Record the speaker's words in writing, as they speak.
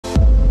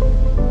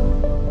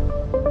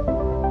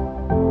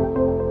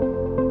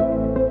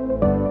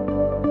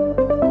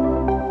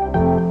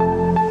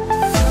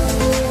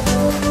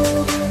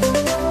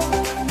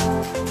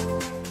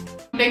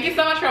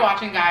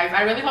watching, guys.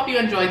 I really hope you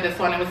enjoyed this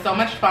one. It was so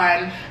much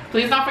fun.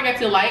 Please don't forget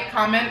to like,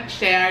 comment,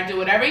 share, do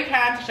whatever you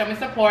can to show me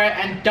support,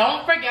 and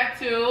don't forget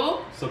to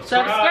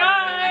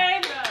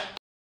subscribe.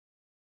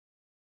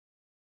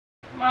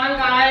 Come on,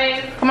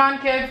 guys. Come on,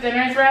 kids.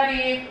 Dinner's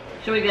ready.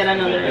 Should we get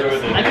another?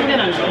 I can get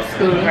another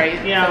spoon,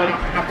 right? Yeah. So we don't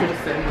have to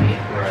just sit and wait.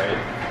 Right.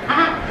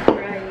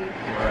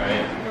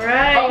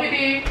 Right. Oh,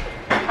 baby.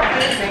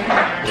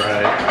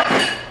 Right.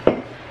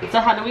 So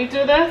how do we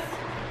do this?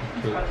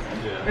 Yeah.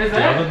 Is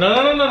it? No.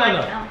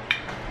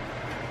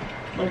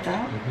 Like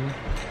that? Mm-hmm.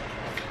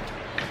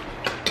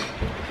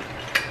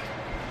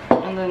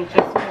 And then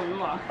just one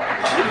more.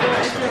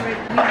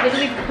 We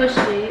literally pushed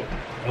it.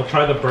 I'll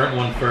try the burnt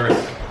one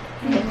first.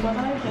 That's what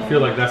I I feel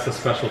like that's a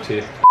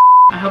specialty.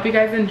 I hope you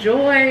guys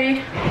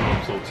enjoy.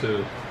 So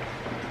too.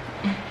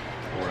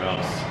 Or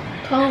else.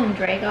 Cone,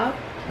 Drago.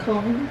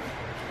 Cone.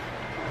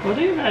 What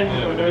are you guys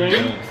Yeah, what are you ordering?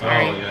 doing? Oh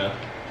Sorry. yeah.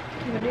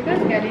 What are you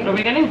guys getting? Are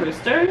we getting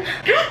Brewster?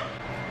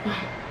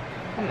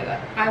 Oh my god.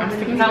 I'm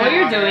sticking Is that what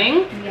you're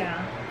doing?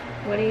 Yeah.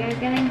 What are you guys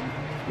getting?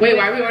 Wait,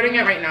 why are we ordering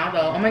it right now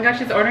though? Oh my gosh,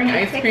 she's ordering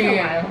ice takes a cream.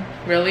 while.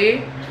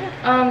 Really?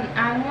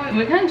 I want.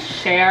 We can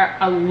share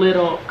a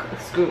little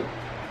scoop.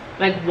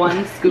 Like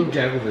one scoop.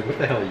 Like, what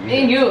the hell are you?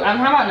 And you, I'm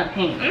talking about the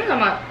paint.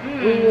 Come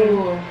on.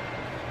 Ooh.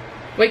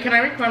 Wait, can I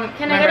record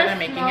Can my I get a brother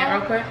making it small-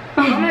 real quick?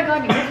 Oh my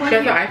god, you She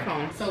has the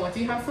iPhone. So what do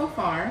you have so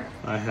far?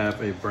 I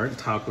have a burnt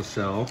taco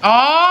shell.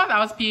 Oh, that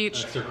was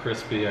peach. Extra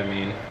crispy, I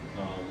mean.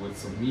 With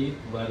some meat,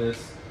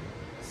 lettuce,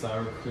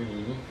 sour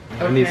cream.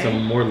 I Okay. need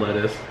some more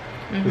lettuce.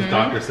 This Mhm.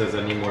 doctor says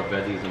I need more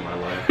veggies in my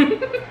life.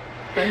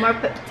 And more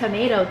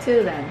tomato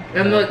too then.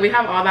 And look, we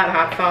have all that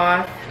hot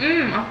sauce.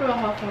 I'll put the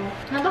hot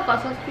sauce. Not the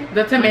hot sauce please.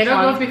 The tomato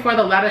Which one? goes before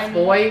the lettuce,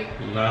 boy.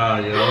 Nah,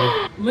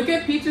 yo. Look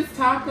at Peach's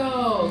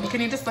taco. Can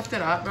you just lift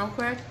it up real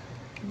quick?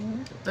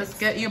 Let's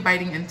get you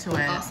biting into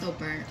it. Also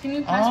burnt. Can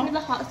you pass Oh. me the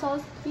hot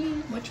sauce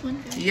please? Which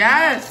one?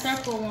 Yes.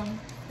 Circle one.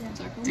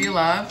 Circle. Do you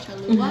love?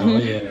 Oh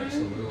yeah,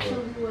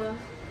 Cholula.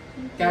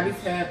 Gabby's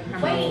hip. Her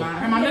mom's not.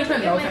 Her mom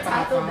doesn't know type of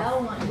hot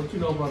sauce. What you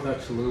know about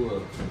that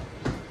Cholula?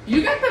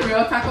 You get the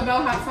real Taco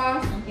Bell hot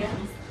sauce? Yes.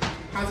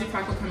 How's your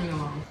taco coming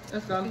along?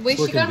 It's done. Wait,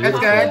 she got It's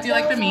hot good. sauce. Do you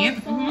like the meat?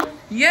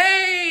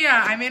 Yay!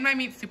 I made my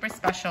meat super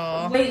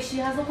special. Wait, she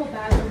has a whole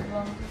bag of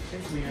them.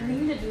 It's I weird.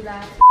 need to do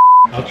that.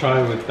 I'll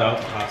try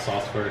without hot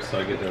sauce first so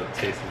I get the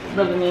taste of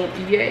The the meat.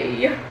 meat.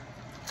 Yay!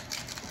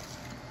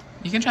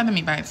 You can try the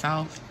meat by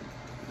itself.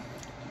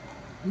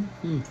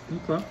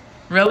 Okay.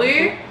 Really?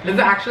 Is it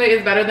actually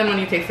is better than when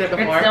you tasted it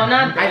before? It's still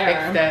not I there.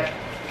 fixed it.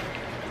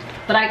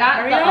 But I got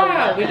Hurry the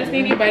up. 11. We just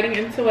need you biting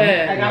into I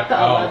it. got the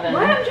Oh. 11.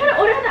 What? I'm trying to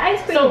order the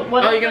ice cream. So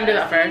what? Oh, you're gonna do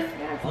that first?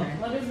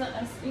 What is the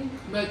SE?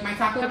 Look, my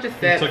taco just It's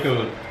sits. like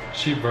a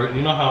cheap version.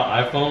 You know how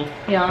iPhone,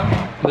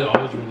 Yeah. they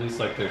always release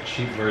like their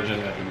cheap version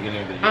at the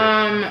beginning of the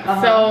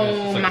year. So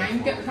It's like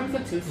mine comes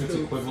with 2 It's scoops.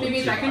 equivalent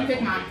Maybe to I can pick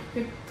iPhone.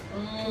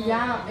 mine.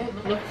 Yeah,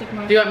 it looks like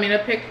my. Do you want me to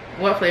pick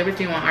what flavors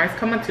do you want? Ours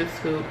come with 2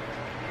 scoops.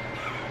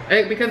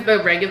 Because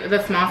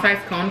the small size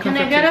cone Can comes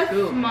I with get 2 a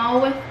scoops.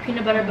 small with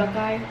peanut butter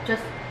buckeye?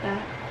 Just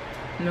that.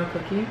 No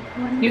cookie?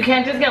 One. You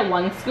can't just get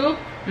one scoop?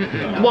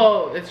 Mm-mm.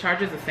 Well, it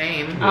charges the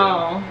same.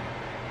 Oh.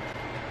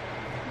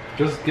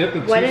 Just get the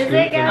 2 What is scoops it,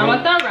 and Gabby? I then-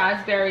 want the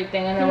raspberry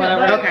thing and then Peanut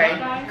whatever.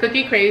 butter. Okay.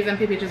 Cookie craze and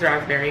Peach's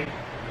raspberry.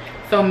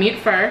 So meat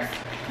first.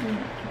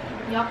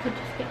 Y'all could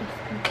just get a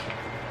scoop.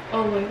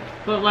 Oh wait.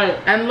 But like,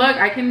 And look,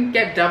 I can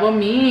get double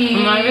meat.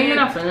 I'm not even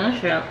gonna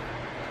finish it.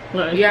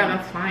 Look, Yeah,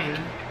 that's fine.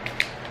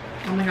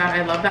 Oh my god,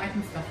 I love that I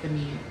can stuff the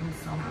meat. I'm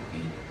so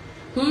happy.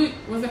 Who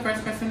was the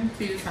first person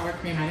to use sour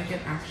cream? I didn't get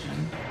action.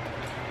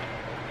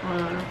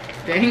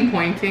 Dang,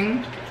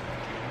 pointing.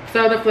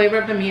 So the flavor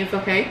of the meat is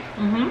okay?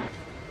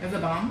 Is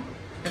it bomb?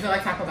 Is it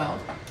like Taco Bell?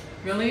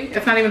 Really?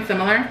 It's not even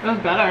similar?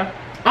 That's better.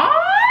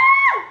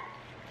 Oh!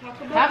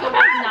 Taco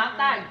Bell's not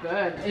that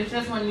good. It's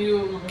just when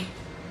you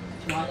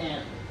want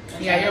it.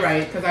 Yeah, you're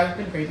right, because I've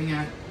been craving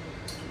it.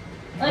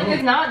 Like,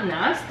 it's not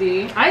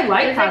nasty. I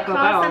like Is it Taco called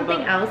Bell. something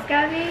but else,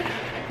 Gabby?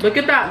 Look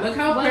at that. Look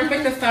how What is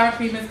perfect the sour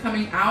cream is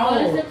coming out.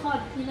 What is it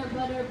called? Peanut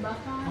butter Oh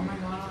buckeye? my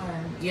god.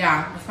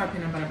 Yeah, it's called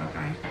peanut butter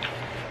buckeye.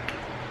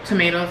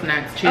 Tomatoes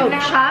next. Cheese Oh,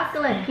 next.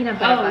 chocolate peanut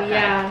butter Oh, buckeye.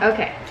 yeah.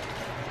 Okay.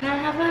 Can I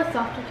have a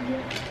softer to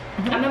get?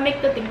 I'm gonna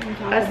make the thing from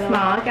Taco A Bell.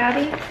 small,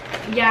 Gabby?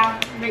 Yeah,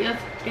 right.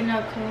 That's in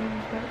a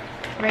cone,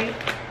 right?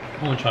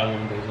 I want to try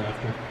one of those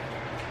after.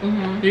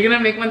 You're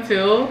gonna make one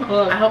too?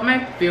 Look. I hope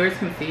my viewers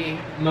can see.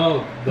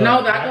 No.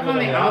 No, that goes on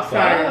the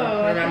outside.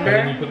 Oh, And then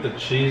Remember? you put the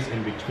cheese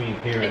in between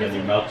here and then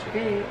you melt it.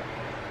 Great. You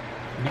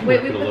can Wait,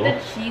 work we it a put little.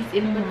 the cheese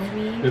in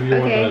between. If you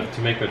Okay. want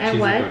to make a And cheesy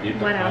what? gordita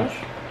What crunch.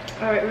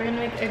 else? Alright, we're gonna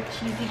make a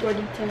cheesy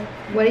gordita.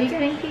 What are you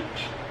getting,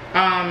 Peach?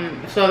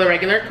 So the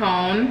regular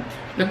cone,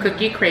 the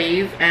cookie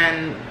craze,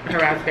 and her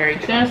raspberry.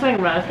 It's just like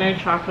raspberry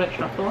chocolate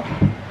truffle.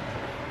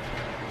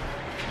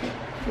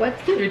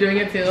 What's You're doing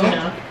it too?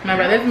 Yeah. My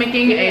brother's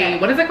making a,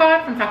 what is it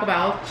called from Taco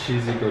Bell?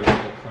 Cheesy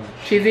gordita crunch.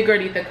 Cheesy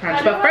gordita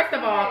crunch. But first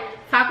of all,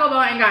 Taco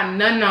Bell ain't got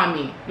none on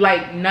me.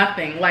 Like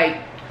nothing. Like,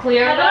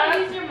 Clear How that. about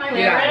use your Clear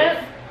Yeah.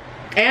 it.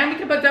 And we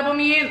can put double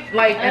meat,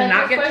 like, and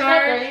not get just push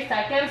charged. it 30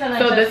 seconds and then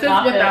So just this is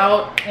stop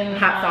without it in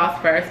hot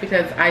sauce first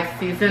because I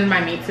seasoned my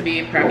meat to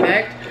be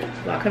perfect.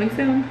 Vlog coming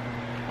soon.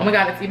 Oh my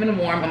god, it's even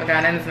warm. Oh my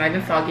god, and it's not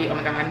even soggy. Oh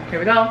my god, here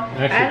we go.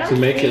 Actually,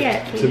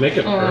 to make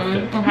it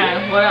perfect.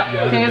 Okay, what else?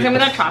 Yeah, Can you give me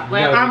the this-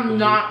 chocolate? yeah. I'm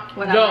not.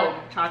 Whatever. Yo,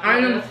 Chocolate I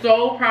am is.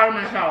 so proud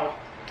of myself.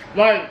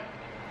 Like,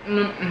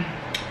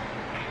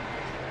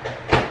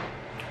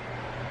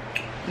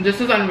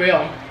 this is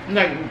unreal.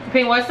 Like,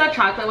 Okay, what's the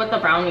chocolate with the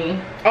brownie?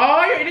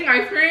 oh, you're eating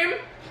ice cream?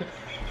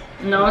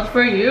 No, it's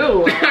for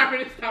you. I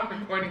already stopped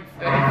recording.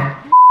 So.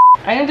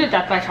 I can do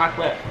death by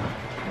chocolate.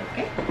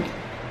 Okay.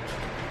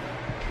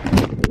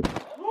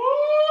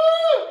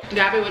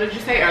 Gabby, what did you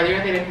say earlier?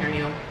 They didn't hear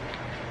you.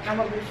 I'm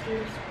a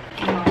Roosters.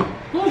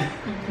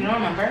 You don't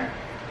remember?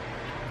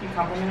 You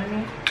complimented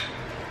me?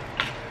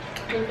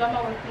 You're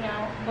not working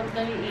out, but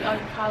then you eat all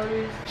your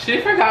calories.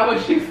 She forgot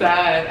what she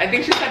said. I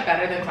think she said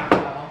better than Taco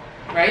Bell,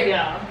 right?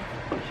 Yeah,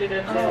 she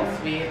did too. So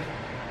sweet.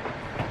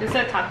 You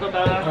said Taco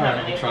Bell. I don't have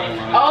Alright, I'm trying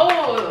anything. mine.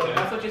 Oh,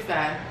 that's what you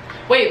said.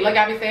 Wait, let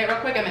Gabby say it real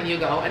quick and then you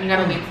go. And you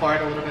gotta lean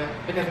forward a little bit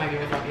because my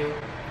viewers love you.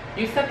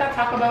 You said that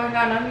Taco Bell ain't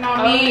got nothing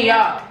on me.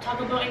 Yeah.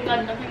 Taco Bell ain't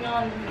got nothing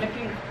on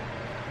nothing.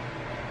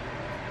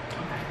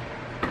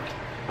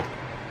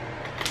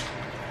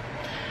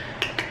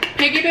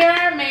 Piggy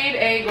Bear made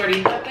a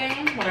gordita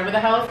thing, whatever the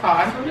hell it's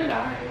called. So did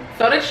I.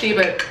 So did she,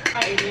 but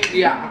I ate it.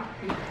 yeah.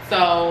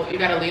 So you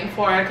gotta lean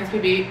forward because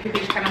Piggy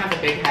kind of has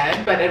a big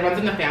head, but it runs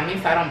in the family,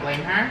 so I don't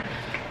blame her.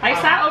 I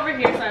sat over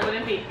here so I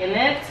wouldn't be in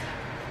it.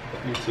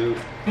 Me too.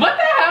 What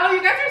the hell?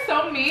 You guys are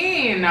so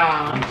mean.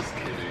 I'm just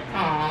kidding.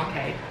 Oh,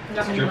 okay.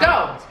 Strip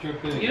Go. it.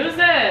 Strip it. Use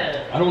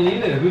it. I don't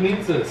need it. Who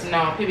needs this?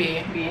 No,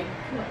 PB.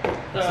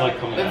 It's like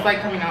coming It's out. like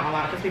coming out a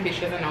lot because PB,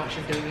 she doesn't know what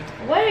she's doing.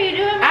 What are you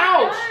doing?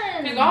 Ouch!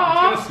 Take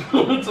off. It's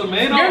gonna smell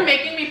tomato. You're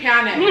making me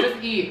panic.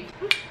 Just eat.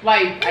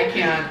 Like, I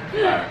can't.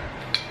 Alright.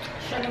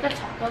 Should I make a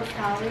taco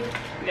salad?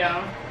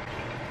 Yeah.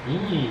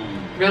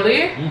 Mmm.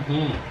 Really?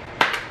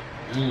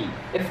 Mm-hmm. Mmm.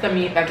 It's the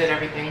meat that did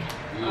everything.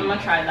 I'm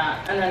gonna try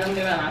that. And then I'm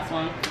doing the last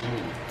one.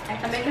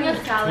 I'm making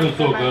a salad It's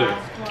for so my good.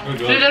 last one.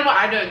 It's She good. did what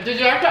I did. Did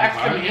you like the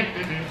extra Alright.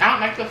 meat? I don't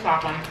like the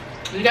soft one.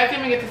 You guys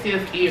didn't even get to see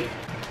us eat.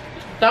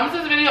 Thumbs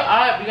this video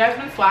up. You guys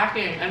been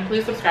slacking. And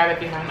please subscribe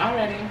if you haven't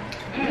already.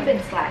 You've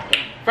been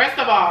slacking. First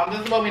of all,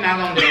 this is what we're not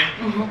gonna do.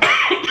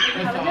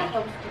 First of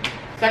all.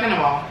 Second of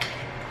all.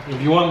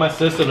 If you want my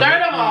sister to Third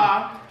make of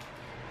all.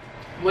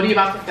 What are you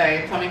about to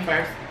say? Tell me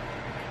first.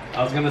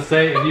 I was gonna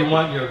say, if you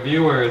want your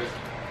viewers,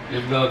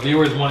 if the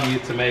viewers want you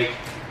to make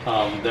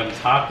them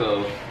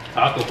taco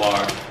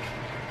bar,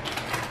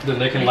 then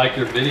they can like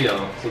your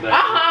video so that.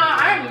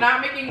 I'm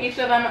not making each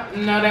of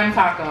them no damn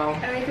taco.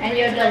 And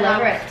you'll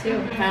deliver it too.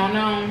 Hell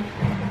no.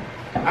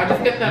 I'll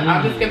just get the.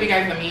 I'll just give you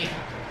guys the meat.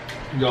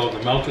 Yo,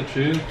 the melted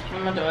cheese.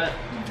 I'm gonna do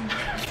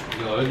it.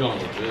 Yo, it's going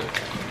legit.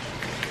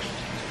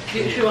 Do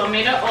you want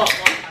me to one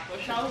taco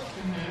shell?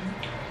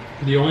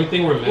 The only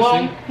thing we're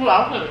Well, missing, who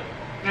else is it?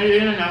 Are you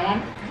eating that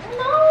one?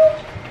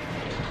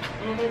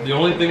 the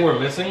only thing we're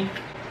missing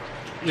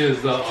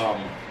is the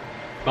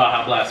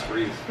Baja Blast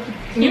Freeze.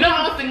 You know,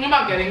 I was thinking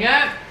about getting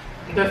it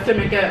just to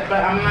make it,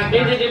 but I'm like,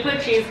 Did you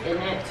put cheese in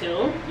it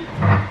too?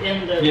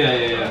 In the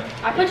Yeah.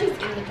 I put cheese in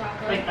the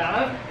taco. like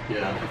that?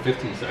 Yeah, for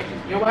 15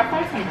 seconds. your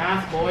Wi-Fi some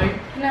ass, boy.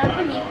 Can I have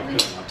the meat,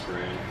 please? I'm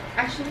upgrading.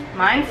 Actually,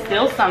 Mine's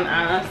still some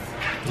ass.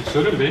 It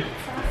shouldn't be.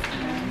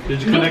 Did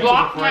you You connect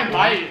blocked to the my correct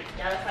bite.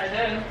 Yes, I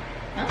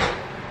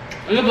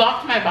did. You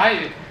blocked my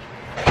bite.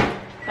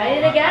 Fight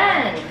it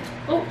again.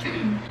 oh,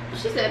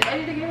 she said,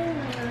 bite it again.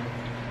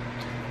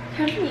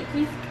 Can I have the meat,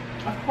 please?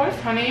 Of course,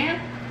 honey.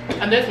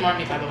 And there's more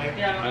meat, by the way. one?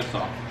 Yeah. I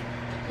saw.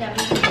 Yeah, me.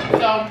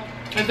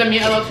 So, is the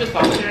meat a little too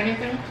salty or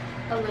anything?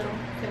 A little.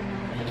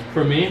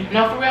 For me,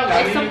 No, for real,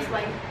 It's some guys.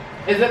 slight.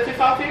 Is it too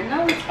salty?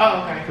 No, it's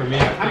Oh, okay. for me,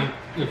 I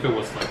think if it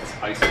was like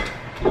spicy.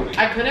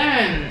 I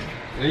couldn't.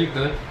 Yeah, you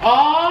could.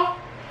 Oh,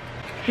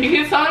 he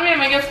keeps telling me to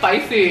make it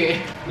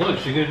spicy. Look,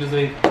 she could just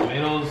eat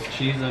tomatoes,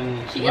 cheese,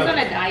 and she is lettuce. on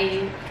a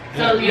diet.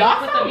 So Yeah. you Y'all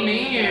put so the meat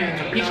mean. in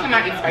there, Peach you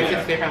cannot know? eat spicy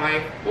to save her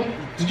life.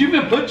 Did you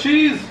even put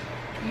cheese?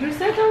 You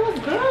said that was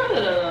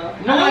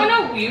good. No, I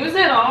don't want to use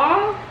it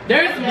all.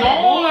 There's Yeah.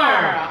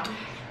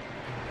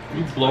 more.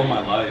 You blow my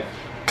life.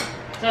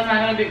 So it's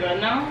not gonna be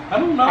good now. I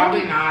don't know.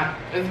 Probably not.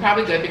 It's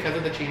probably good because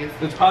of the cheese.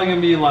 It's probably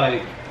gonna be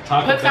like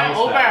Taco Put some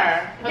Bell over.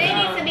 style. Put They some-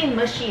 need to be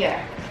mushier.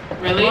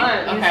 Really?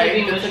 What? You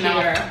Okay, said good to know.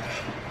 mushier.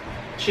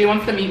 She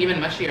wants the meat even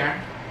mushier.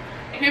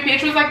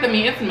 Peach was like, the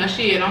meat is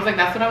mushy, and I was like,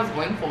 that's what I was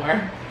going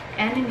for.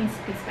 And it needs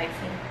to be spicy.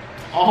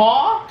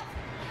 Oh.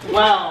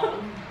 Well,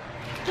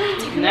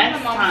 can next have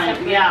them all time,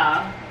 separate.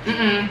 yeah.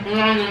 Mm-mm. We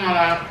don't do all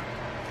that.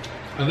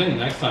 I think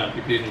next time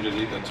you can just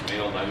eat the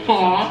tomato that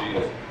Aw. with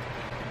some cheese.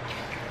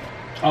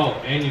 Oh,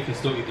 and you can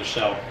still eat the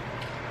shell.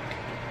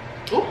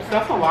 Oops,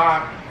 that's a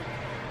lot.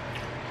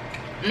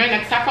 My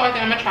next taco, I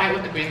think I'm gonna try it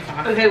with the green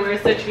sauce. Okay,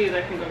 where's the cheese?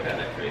 I can go get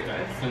it for you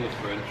guys. In the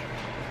fridge.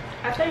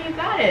 I thought you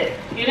got it.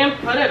 You didn't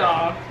put it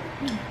all.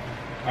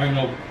 I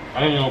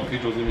didn't know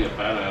Peach was gonna be a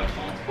fat ass.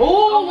 Huh?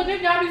 Oh, look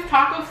at Gabby's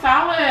taco I'm not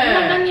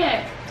done salad.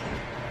 yet.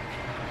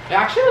 It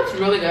actually looks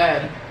really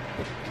good.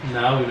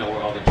 Now we know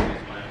where all the cheese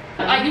went.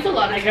 I use a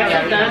lot of I guess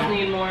Yeah, it we does know.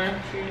 need more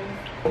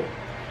cheese.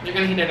 You're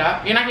gonna heat it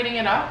up? You're not heating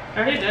it up? I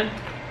already did.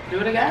 Do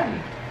it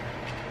again.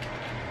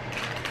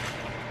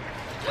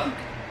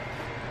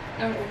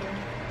 Oh,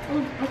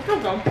 let's go.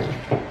 Hold on.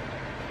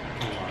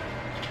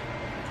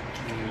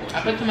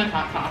 I put too much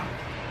hot sauce.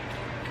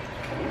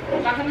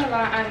 Not gonna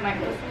lie, I might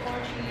put some more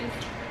cheese,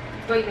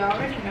 but you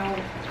already know.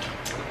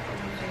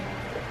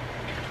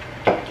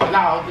 Is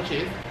that all the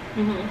cheese?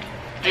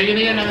 Mm-hmm. Are you gonna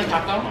eat another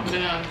taco? I'm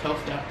gonna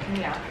toast it.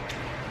 Yeah.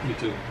 Me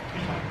too.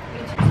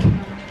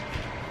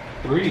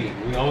 3.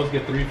 We always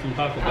get 3 from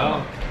Taco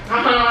Bell.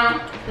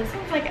 This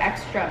one's like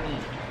extra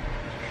meat.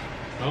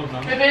 No, it's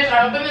not. Hey bitch,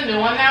 I opened the new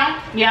one now.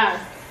 Yes.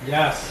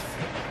 Yes.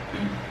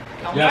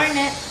 Don't burn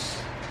it.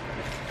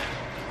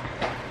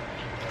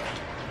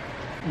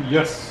 Yes.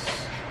 Yes.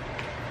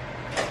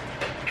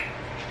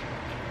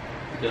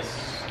 Yes.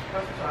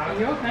 Are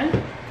you okay?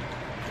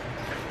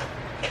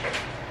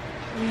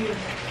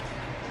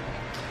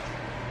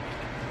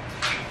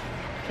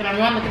 Can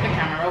everyone look at the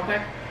camera real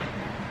quick?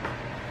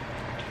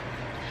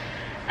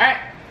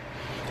 Alright.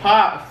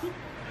 Pause.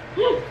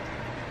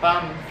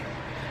 Bums.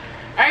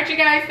 Alright, you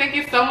guys, thank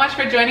you so much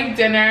for joining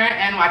dinner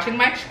and watching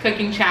my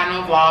cooking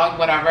channel vlog,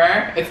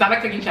 whatever. It's not a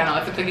cooking channel,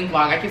 it's a cooking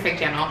vlog. I keep saying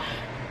channel.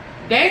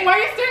 Dang, why are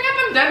you staring at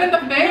them dead in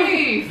the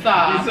face? You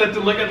said to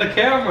look at the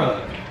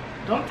camera.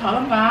 Don't tell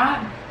them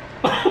that.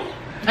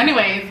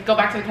 Anyways, go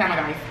back to the camera,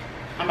 guys.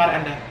 I'm about to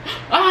end it.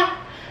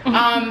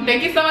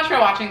 Thank you so much for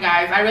watching,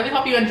 guys. I really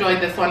hope you enjoyed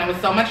this one. It was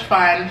so much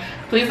fun.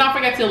 Please don't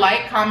forget to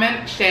like,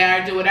 comment,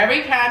 share, do whatever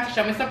you can to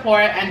show me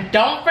support, and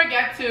don't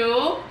forget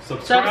to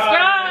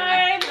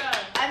Subscribe.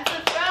 And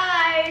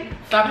subscribe.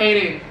 stop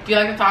hating. Do you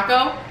like the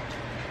taco?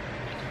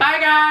 Bye,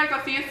 guys.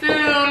 I'll see you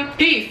soon.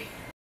 Peace.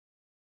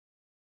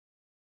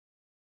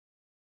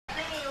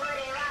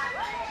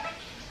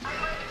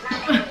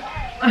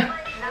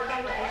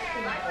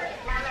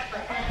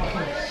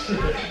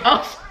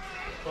 Oh.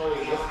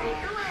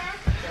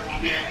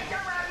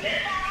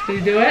 Did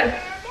you do it?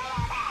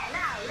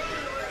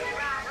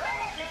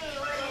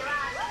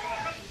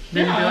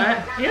 Did you do it?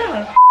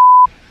 Yeah.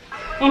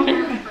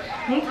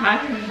 I'm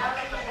tired.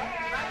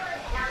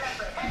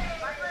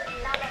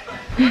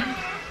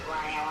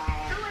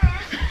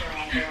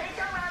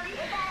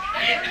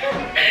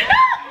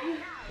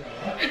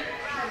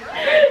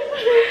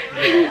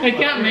 I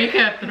can't make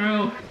it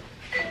through.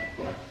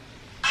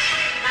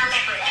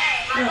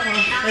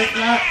 It's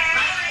not.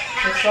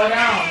 Just slow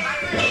down.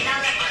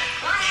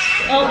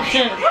 Oh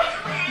shit.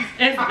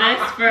 It's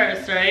this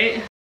first,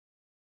 right?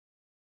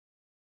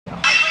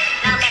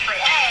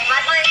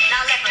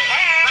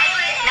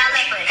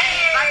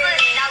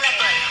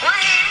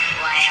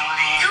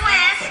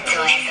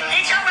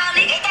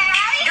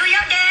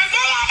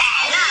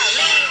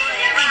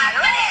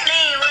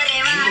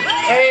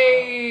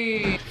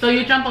 Hey. So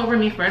you jump over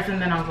me first,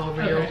 and then I'll go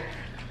over you. Okay.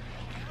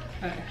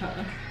 Alright, hold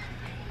on.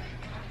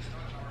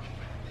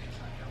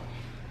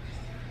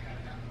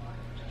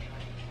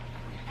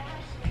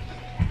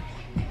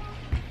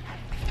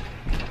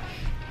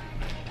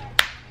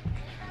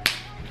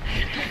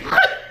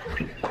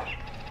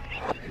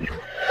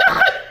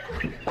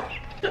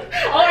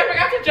 Oh, I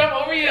forgot to jump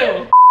over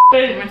you.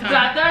 Wait, One so time.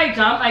 after I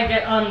jump, I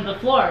get on the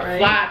floor, right?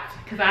 Flat,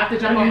 because I have to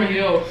jump over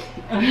you.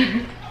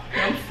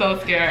 I'm so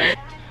scared.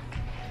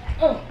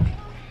 Oh.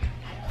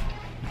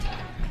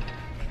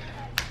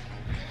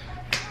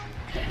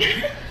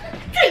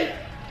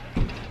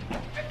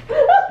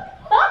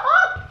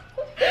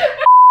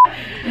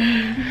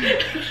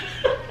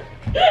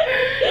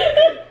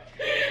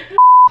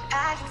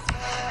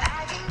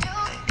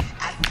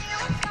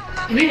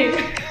 Me.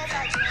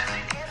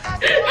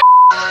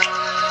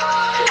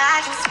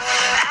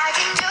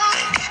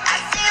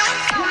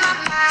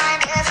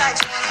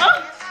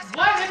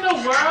 What in the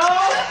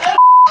world?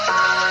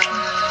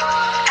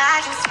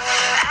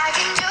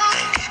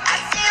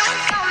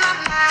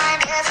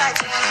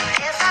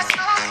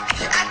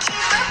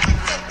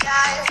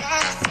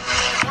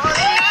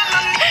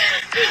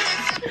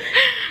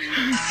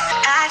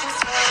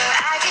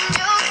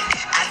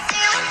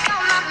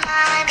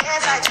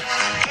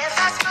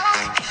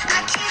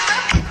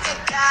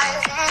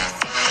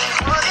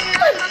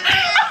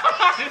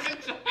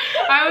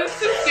 I was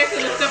too scared to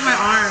lift up my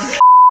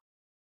arm.